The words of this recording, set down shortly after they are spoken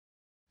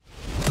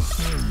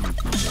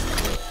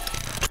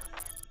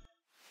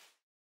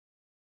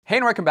Hey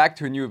and welcome back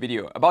to a new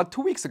video. About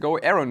 2 weeks ago,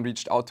 Aaron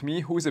reached out to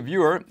me, who is a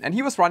viewer, and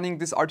he was running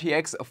this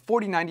RTX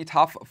 4090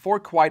 TUF for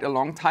quite a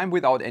long time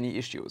without any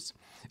issues.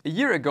 A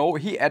year ago,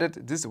 he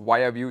added this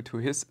WireView to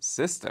his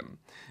system.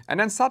 And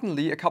then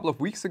suddenly, a couple of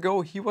weeks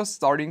ago, he was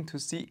starting to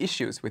see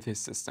issues with his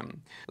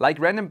system. Like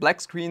random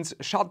black screens,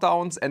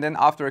 shutdowns, and then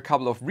after a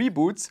couple of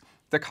reboots,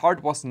 the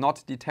card was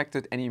not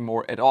detected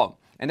anymore at all.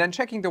 And then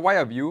checking the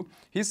WireView,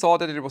 he saw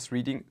that it was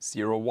reading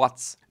 0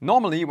 watts.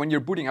 Normally, when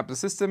you're booting up the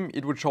system,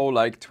 it would show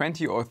like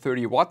 20 or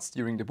 30 watts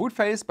during the boot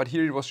phase, but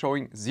here it was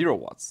showing 0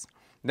 watts.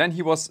 Then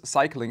he was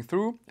cycling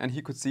through and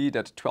he could see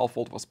that 12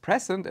 volt was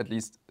present, at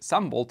least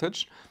some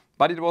voltage,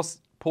 but it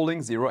was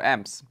pulling 0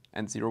 amps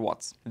and 0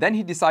 watts. Then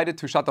he decided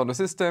to shut down the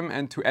system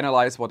and to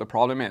analyze what the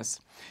problem is.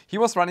 He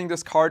was running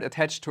this card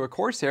attached to a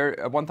Corsair,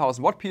 a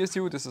 1000 watt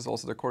PSU. This is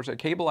also the Corsair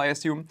cable, I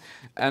assume.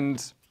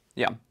 And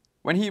yeah,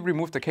 when he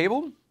removed the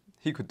cable,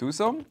 he could do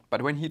so,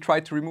 but when he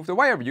tried to remove the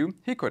WireView,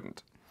 he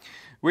couldn't.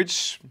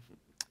 Which,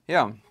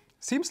 yeah,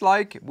 seems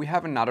like we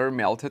have another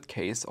melted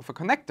case of a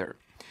connector.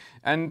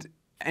 And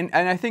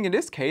I think in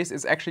this case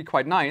it's actually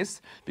quite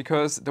nice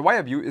because the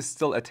WireView is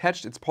still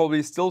attached. It's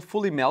probably still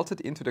fully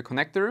melted into the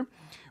connector,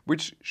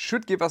 which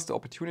should give us the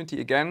opportunity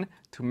again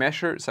to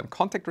measure some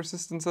contact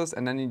resistances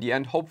and then in the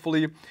end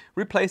hopefully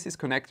replace this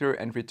connector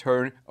and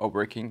return a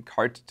working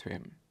card to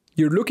him.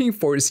 You're looking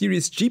for a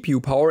serious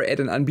GPU power at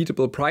an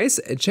unbeatable price?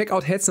 Check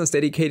out Hetzner's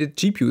dedicated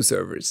GPU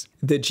servers.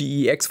 The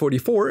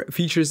GEX44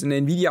 features an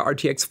Nvidia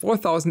RTX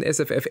 4000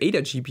 SFF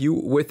Ada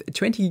GPU with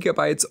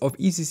 20GB of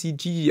ECC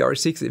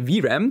GDDR6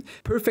 VRAM,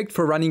 perfect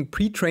for running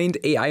pre-trained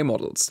AI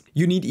models.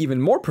 You need even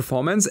more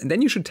performance, and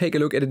then you should take a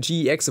look at a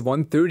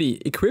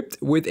GEX130 equipped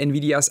with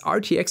Nvidia's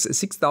RTX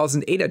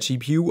 6000 Ada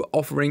GPU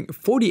offering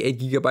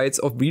 48GB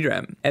of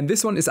VRAM. And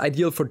this one is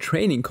ideal for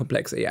training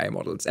complex AI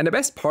models. And the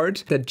best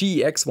part, that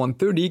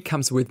GEX130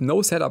 comes with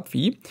no setup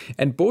fee,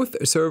 and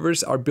both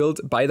servers are built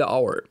by the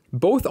hour.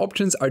 Both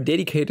options are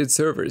dedicated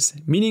servers,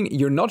 meaning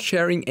you're not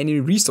sharing any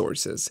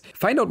resources.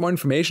 Find out more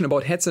information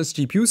about Hetzner's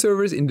GPU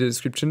servers in the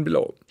description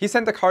below. He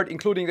sent the card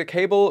including the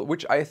cable,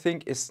 which I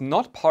think is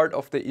not part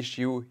of the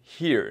issue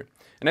here.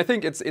 And I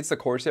think it's a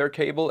Corsair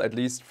cable, at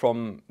least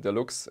from the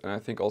looks, and I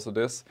think also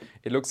this.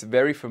 It looks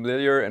very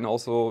familiar and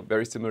also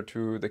very similar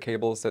to the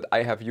cables that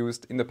I have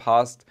used in the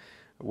past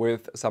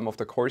with some of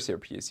the Corsair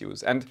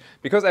PSUs. And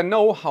because I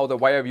know how the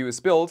WireView is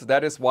built,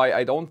 that is why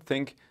I don't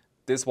think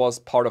this was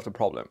part of the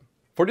problem.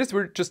 For this,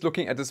 we're just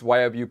looking at this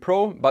WireView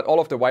Pro, but all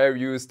of the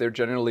WireViews, they're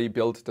generally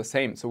built the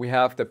same. So we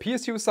have the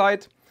PSU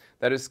side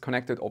that is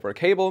connected over a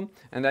cable,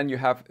 and then you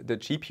have the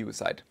GPU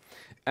side.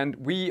 And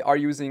we are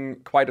using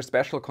quite a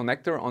special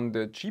connector on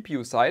the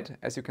GPU side.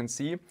 As you can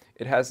see,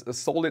 it has a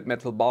solid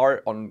metal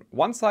bar on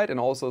one side and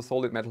also a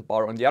solid metal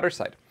bar on the other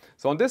side.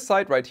 So on this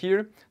side right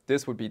here,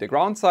 this would be the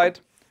ground side.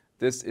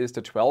 This is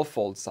the 12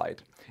 volt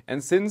side.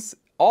 And since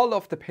all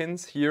of the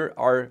pins here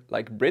are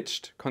like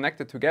bridged,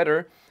 connected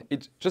together,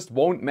 it just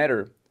won't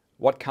matter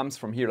what comes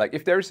from here. Like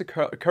if there is a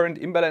current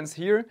imbalance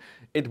here,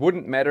 it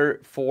wouldn't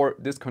matter for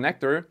this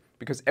connector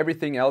because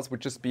everything else would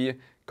just be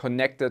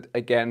connected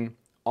again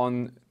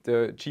on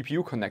the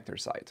GPU connector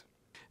side.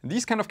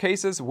 These kind of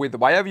cases with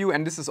WireView,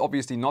 and this is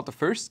obviously not the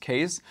first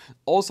case,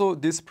 also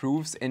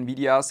disproves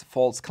Nvidia's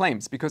false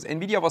claims, because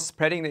Nvidia was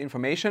spreading the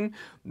information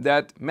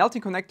that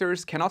melting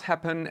connectors cannot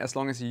happen as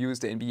long as you use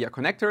the Nvidia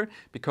connector,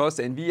 because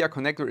the Nvidia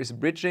connector is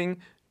bridging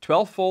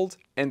 12 volt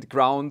and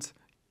ground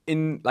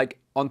in like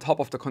on top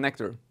of the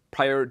connector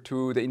prior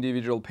to the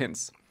individual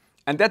pins.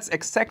 And that's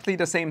exactly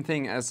the same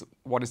thing as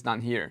what is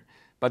done here.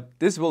 But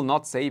this will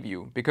not save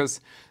you, because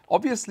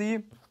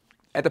obviously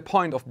at the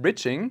point of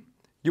bridging,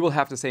 you will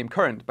have the same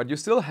current, but you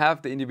still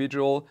have the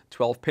individual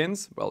 12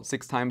 pins, well,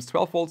 6 times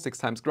 12 volts, 6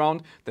 times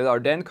ground, that are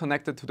then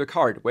connected to the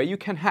card, where you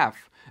can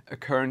have a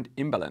current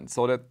imbalance.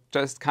 So that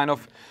just kind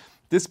of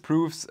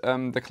disproves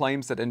the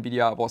claims that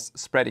Nvidia was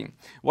spreading.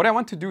 What I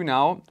want to do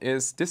now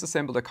is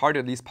disassemble the card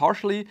at least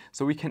partially,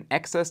 so we can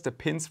access the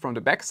pins from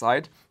the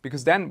backside,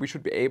 because then we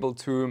should be able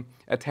to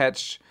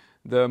attach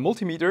the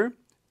multimeter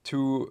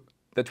to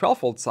the 12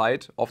 volt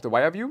side of the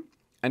WireView,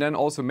 and then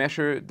also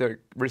measure the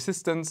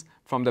resistance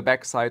from the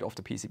back side of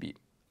the PCB.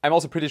 I'm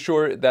also pretty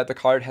sure that the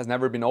card has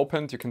never been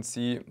opened. You can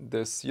see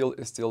the seal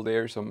is still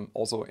there, so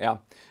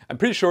I'm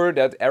pretty sure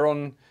that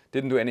Aaron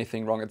didn't do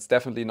anything wrong. It's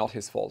definitely not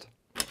his fault.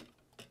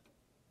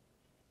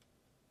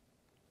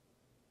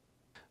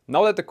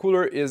 Now that the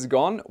cooler is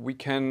gone, we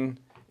can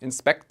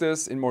inspect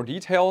this in more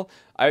detail.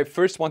 I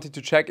first wanted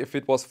to check if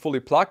it was fully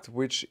plugged,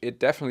 which it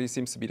definitely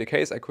seems to be the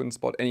case. I couldn't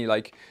spot any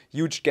like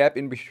huge gap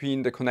in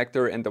between the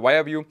connector and the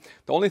WireView.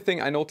 The only thing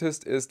I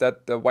noticed is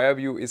that the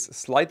WireView is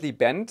slightly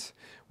bent,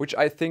 which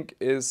I think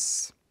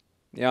is,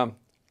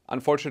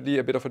 unfortunately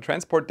a bit of a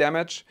transport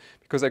damage,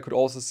 because I could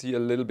also see a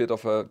little bit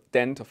of a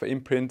dent, of an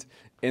imprint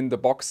in the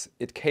box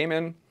it came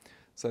in.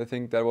 So I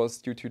think that was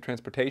due to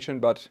transportation,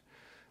 but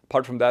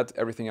apart from that,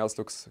 everything else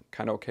looks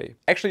kind of okay.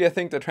 Actually, I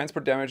think the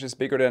transport damage is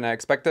bigger than I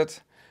expected.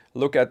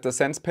 Look at the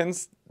sense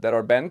pins that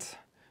are bent.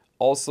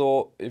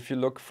 Also, if you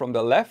look from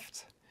the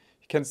left,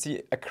 you can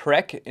see a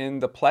crack in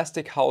the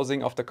plastic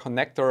housing of the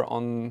connector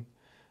on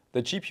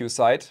the GPU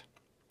side.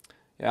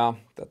 Yeah,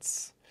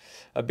 that's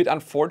a bit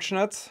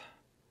unfortunate.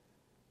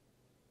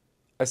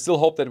 I still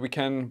hope that we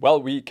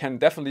can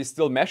definitely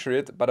still measure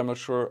it, but I'm not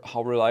sure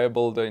how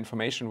reliable the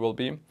information will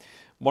be.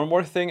 One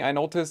more thing I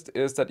noticed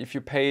is that if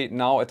you pay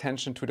now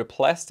attention to the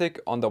plastic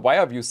on the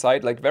WireView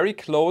side, like very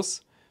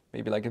close,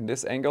 maybe like in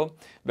this angle,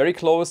 very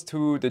close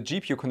to the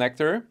GPU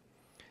connector,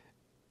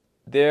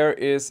 there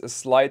is a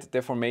slight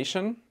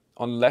deformation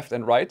on left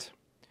and right,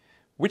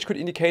 which could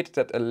indicate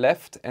that a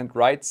left and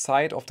right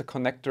side of the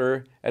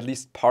connector at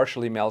least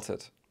partially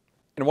melted.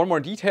 And one more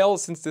detail,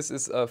 since this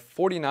is a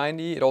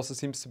 4090, it also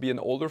seems to be an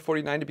older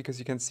 4090 because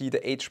you can see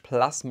the H+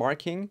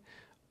 marking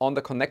on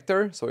the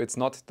connector. So it's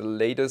not the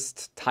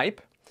latest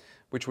type,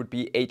 which would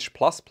be H++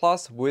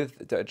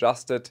 with the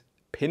adjusted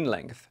pin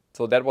length.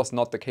 So that was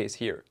not the case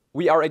here.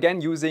 We are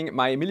again using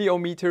my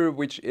milliometer,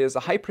 which is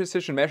a high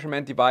precision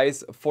measurement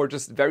device for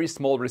just very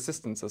small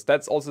resistances.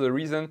 That's also the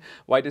reason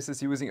why this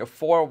is using a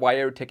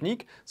 4-wire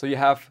technique. So you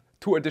have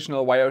 2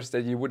 additional wires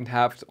that you wouldn't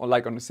have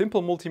like on a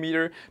simple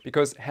multimeter,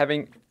 because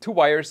having 2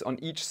 wires on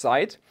each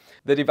side,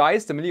 the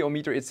device, the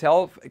milliometer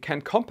itself,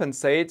 can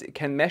compensate,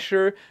 can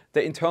measure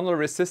the internal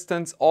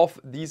resistance of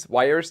these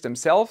wires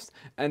themselves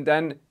and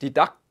then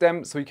deduct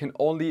them, so you can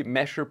only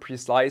measure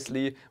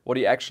precisely what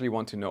you actually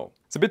want to know.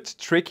 It's a bit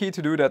tricky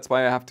to do, that's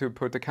why I have to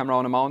put the camera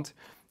on a mount.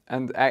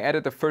 And I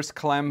added the first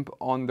clamp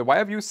on the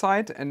WireView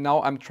side, and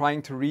now I'm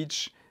trying to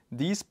reach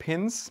these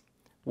pins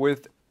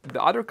with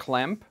the other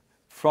clamp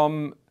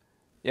from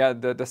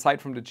the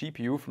side from the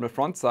GPU, from the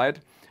front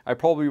side. I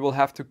probably will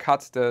have to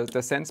cut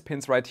the sense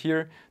pins right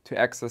here to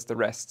access the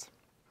rest.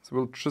 So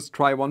we'll just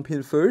try one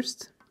pin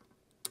first.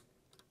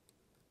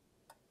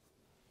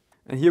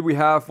 And here we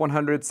have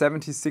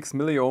 176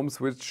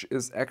 milliohms, which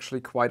is actually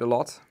quite a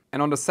lot.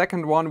 And on the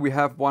second one, we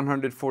have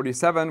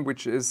 147,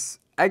 which is,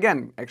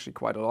 again, actually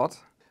quite a lot.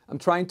 I'm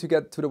trying to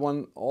get to the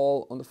one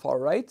all on the far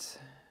right,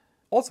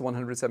 also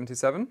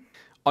 177.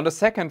 On the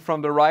second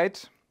from the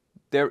right,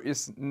 there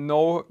is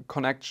no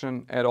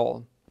connection at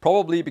all.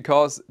 Probably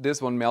because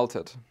this one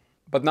melted.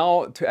 But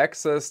now to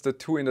access the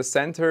 2 in the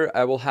center,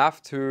 I will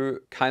have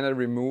to kind of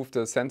remove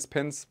the sense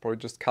pins, probably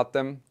just cut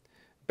them,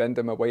 bend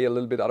them away a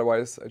little bit,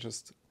 otherwise I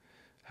just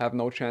have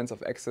no chance of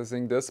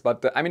accessing this.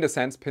 But the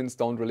sense pins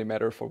don't really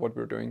matter for what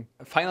we're doing.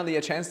 Finally,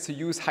 a chance to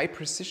use high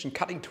precision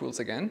cutting tools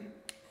again.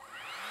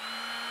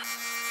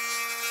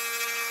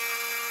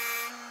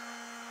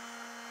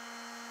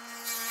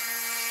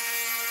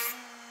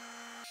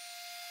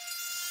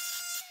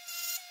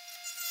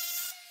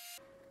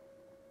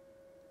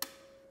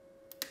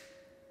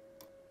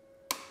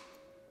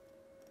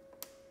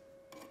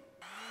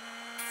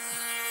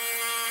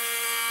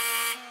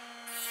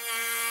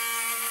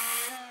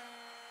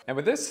 And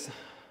with this,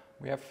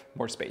 we have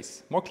more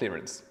space, more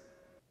clearance.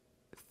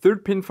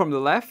 Third pin from the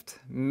left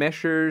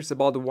measures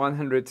about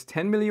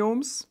 110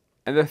 milliohms,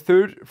 and the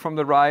third from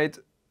the right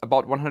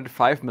about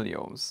 105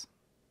 milliohms.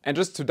 And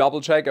just to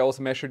double check, I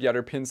also measured the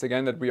other pins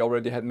again that we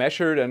already had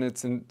measured, and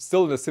it's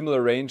still in a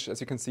similar range.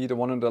 As you can see, the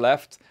one on the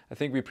left, I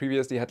think we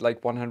previously had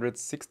like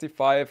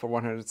 165 or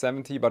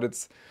 170, but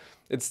it's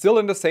still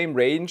in the same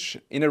range,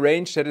 in a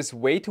range that is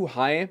way too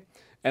high.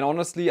 And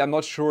honestly, I'm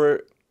not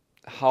sure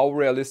how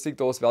realistic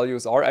those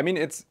values are. I mean,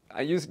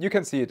 you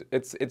can see it.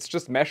 It's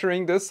just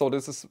measuring this, so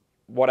this is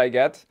what I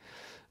get.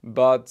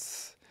 But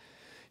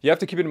you have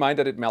to keep in mind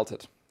that it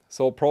melted.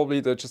 So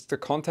probably just the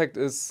contact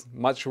is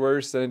much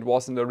worse than it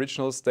was in the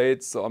original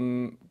state. So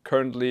I'm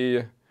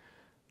currently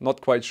not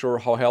quite sure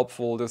how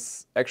helpful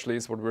this actually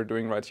is, what we're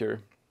doing right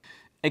here.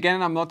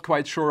 Again, I'm not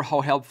quite sure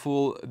how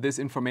helpful this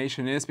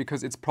information is,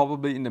 because it's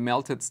probably in the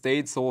melted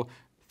state. So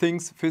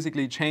things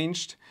physically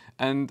changed,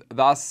 and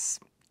thus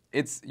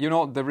it's,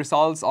 the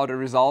results are the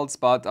results,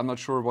 but I'm not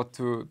sure what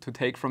to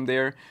take from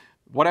there.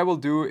 What I will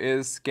do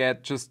is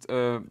get just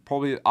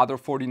probably other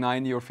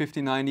 4090 or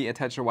 5090,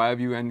 attach a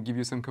WireView and give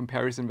you some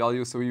comparison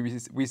values, so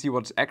we see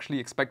what's actually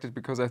expected,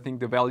 because I think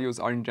the values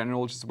are in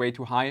general just way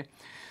too high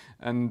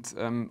and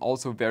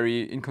also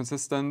very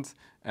inconsistent.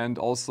 And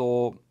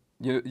also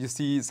you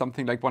see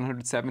something like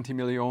 170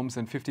 milliohms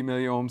and 50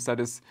 milliohms that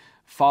is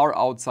far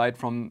outside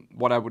from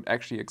what I would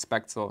actually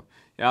expect. So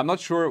yeah, I'm not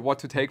sure what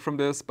to take from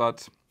this,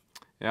 but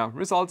yeah,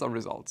 results are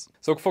results.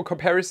 So for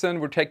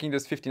comparison, we're taking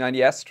this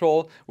 5090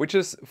 Astral, which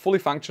is fully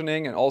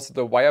functioning, and also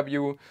the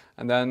WireView,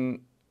 and then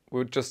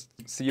we'll just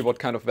see what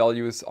kind of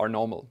values are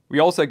normal. We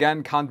also,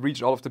 again, can't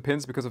reach all of the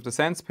pins because of the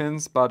sense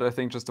pins, but I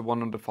think just the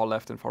one on the far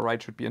left and far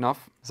right should be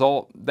enough.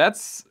 So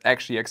that's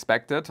actually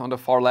expected. On the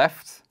far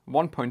left,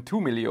 1.2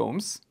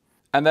 milliohms,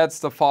 and that's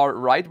the far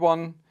right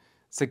one.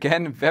 It's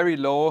again very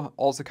low,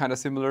 also kind of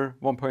similar,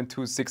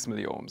 1.26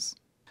 milliohms.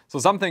 So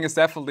something is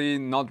definitely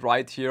not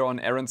right here on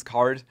Aaron's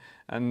card,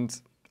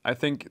 and I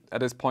think at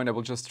this point I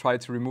will just try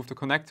to remove the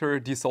connector,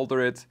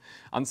 desolder it,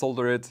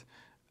 unsolder it.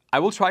 I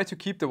will try to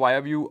keep the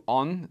WireView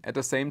on at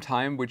the same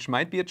time, which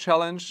might be a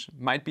challenge,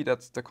 might be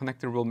that the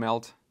connector will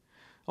melt.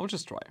 I will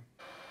just try.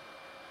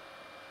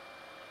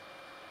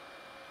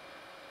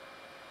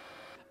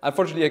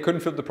 Unfortunately, I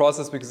couldn't film the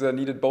process because I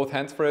needed both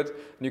hands for it.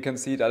 And you can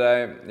see that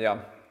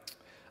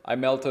I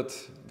melted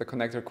the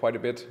connector quite a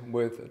bit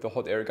with the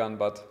hot air gun,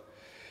 but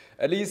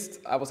at least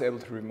I was able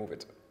to remove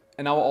it.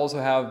 And now I also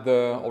have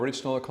the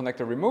original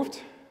connector removed,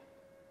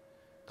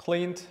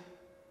 cleaned,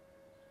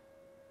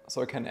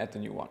 so I can add the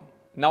new one.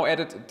 Now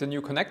added the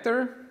new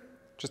connector,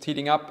 just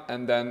heating up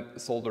and then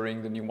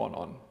soldering the new one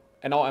on.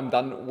 And now I'm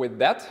done with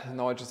that.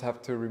 Now I just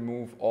have to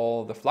remove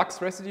all the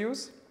flux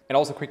residues. And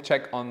also quick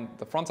check on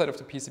the front side of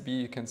the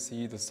PCB, you can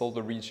see the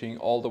solder reaching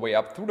all the way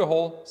up through the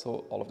hole,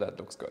 so all of that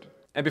looks good.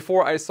 And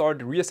before I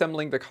start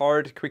reassembling the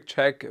card, quick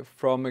check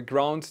from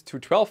ground to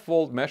 12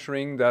 volt,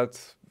 measuring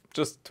that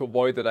just to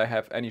avoid that I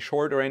have any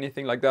short or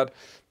anything like that,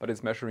 but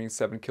it's measuring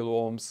 7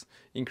 kilo ohms,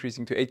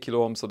 increasing to 8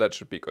 kilo ohms, so that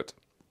should be good.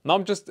 Now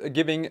I'm just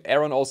giving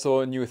Aaron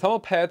also new thermal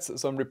pads,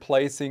 so I'm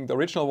replacing the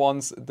original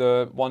ones.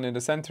 The one in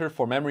the center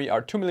for memory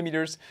are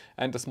 2mm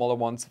and the smaller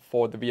ones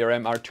for the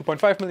VRM are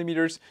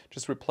 2.5mm,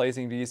 just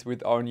replacing these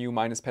with our new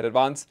 -pad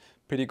Advance.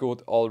 Pretty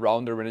good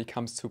all-rounder when it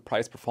comes to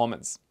price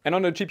performance. And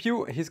on the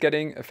GPU, he's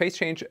getting a phase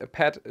change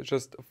pad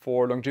just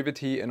for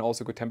longevity and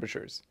also good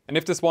temperatures. And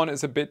if this one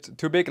is a bit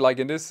too big, like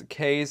in this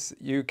case,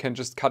 you can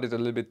just cut it a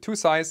little bit to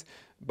size,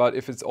 but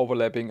if it's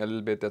overlapping a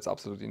little bit, that's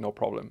absolutely no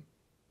problem.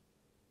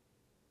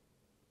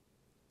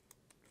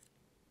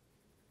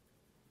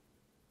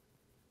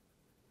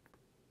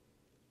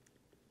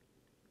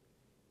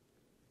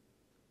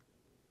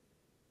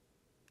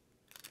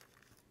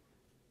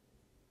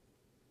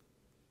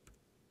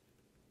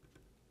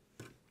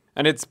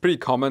 And it's pretty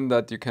common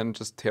that you can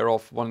just tear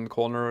off one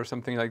corner or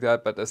something like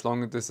that, but as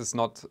long as this is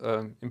not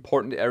an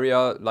important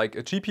area like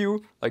a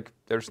GPU, like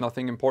there's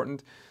nothing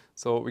important,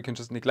 so we can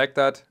just neglect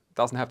that.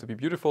 Doesn't have to be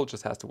beautiful,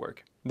 just has to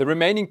work. The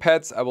remaining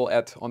pads I will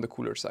add on the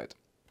cooler side.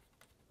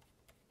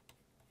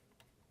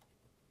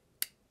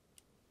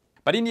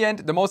 But in the end,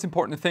 the most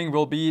important thing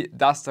will be,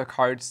 does the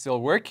card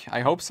still work? I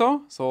hope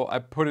so. So I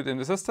put it in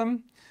the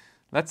system.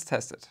 Let's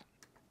test it.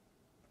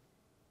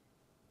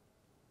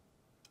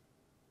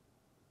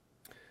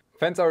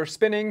 Fans are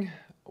spinning,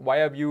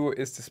 WireView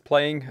is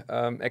displaying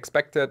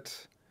expected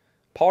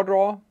power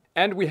draw,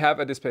 and we have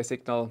a display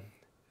signal.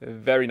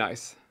 Very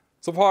nice.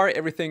 So far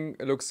everything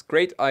looks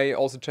great. I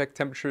also checked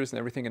temperatures and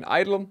everything in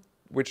idle,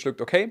 which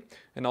looked okay.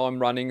 And now I'm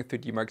running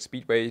 3D Mark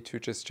Speedway to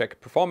just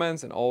check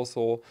performance and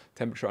also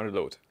temperature under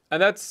load.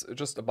 And that's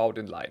just about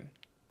in line.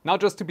 Now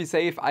just to be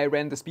safe, I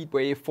ran the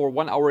Speedway for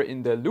 1 hour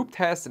in the loop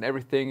test and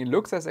everything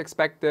looks as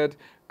expected.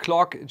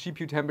 Clock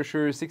GPU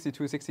temperature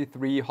 62,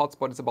 63,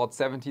 hotspot is about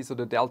 70, so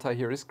the delta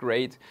here is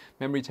great.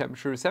 Memory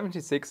temperature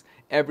 76,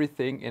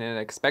 everything in an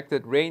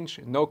expected range,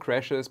 no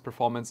crashes,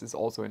 performance is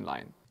also in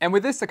line. And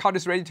with this, the card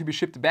is ready to be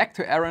shipped back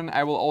to Aaron.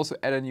 I will also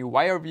add a new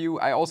WireView.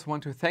 I also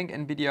want to thank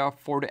Nvidia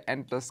for the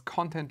endless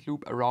content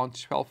loop around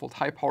 12 volt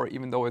high power,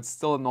 even though it's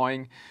still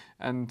annoying.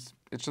 And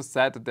it's just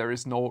sad that there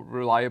is no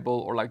reliable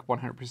or like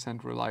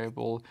 100%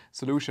 reliable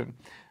solution.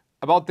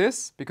 About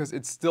this, because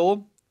it's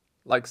still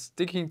like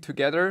sticking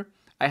together,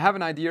 I have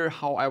an idea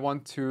how I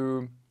want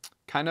to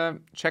kind of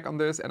check on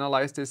this,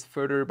 analyze this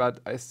further, but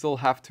I still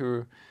have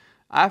to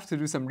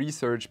do some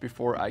research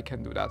before I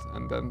can do that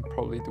and then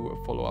probably do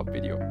a follow-up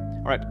video.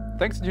 All right,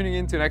 thanks for tuning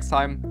in. Till next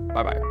time.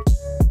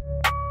 Bye-bye.